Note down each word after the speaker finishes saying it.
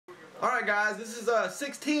Alright guys, this is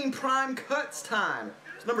 16 Prime Cuts time.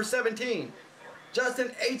 It's number 17.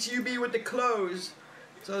 Justin HUB with the close.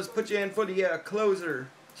 So let's put you in for the closer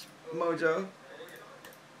mojo.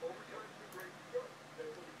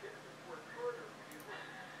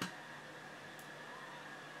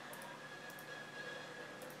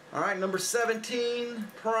 Alright, number 17,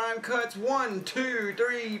 Prime Cuts 1, 2,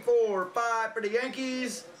 3, 4, 5 for the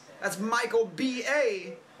Yankees. That's Michael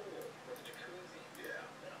B.A.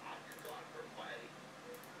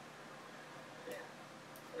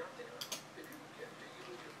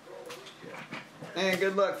 And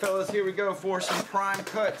good luck, fellas. Here we go for some Prime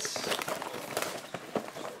Cuts.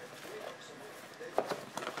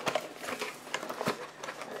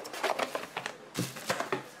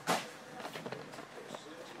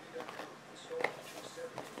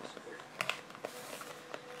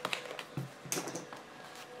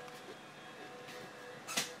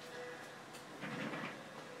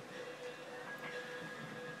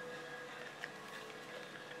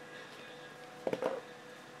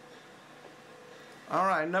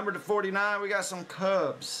 Alright, number to 49, we got some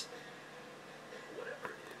Cubs.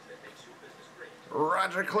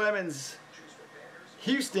 Roger Clemens,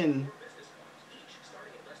 Houston.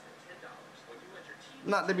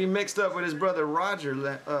 Not to be mixed up with his brother Roger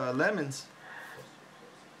Lemons.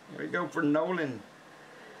 Here we go for Nolan.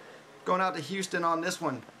 Going out to Houston on this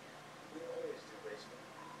one.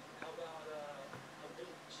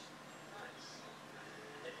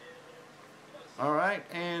 Alright,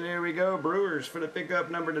 and there we go, Brewers for the pickup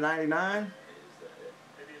number to 99.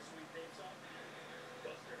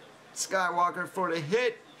 Skywalker for the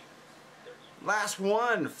hit. Last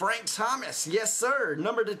one, Frank Thomas. Yes, sir.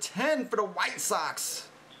 Number to 10 for the White Sox.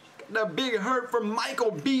 The big hurt for Michael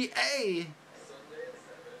B.A.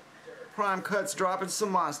 Prime Cuts dropping some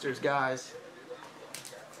monsters, guys.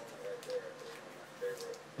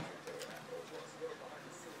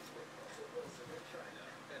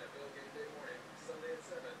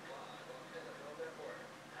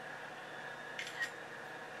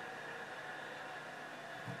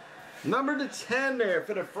 Number to 10 there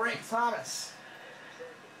for the Frank Thomas.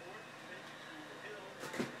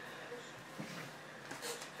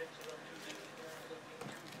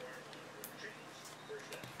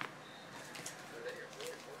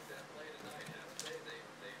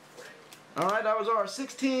 Alright, that was our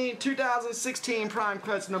 2016 Prime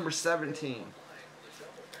Cuts number 17.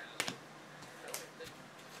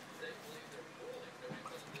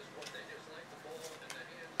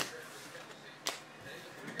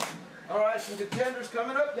 Alright, some contenders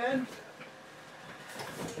coming up then.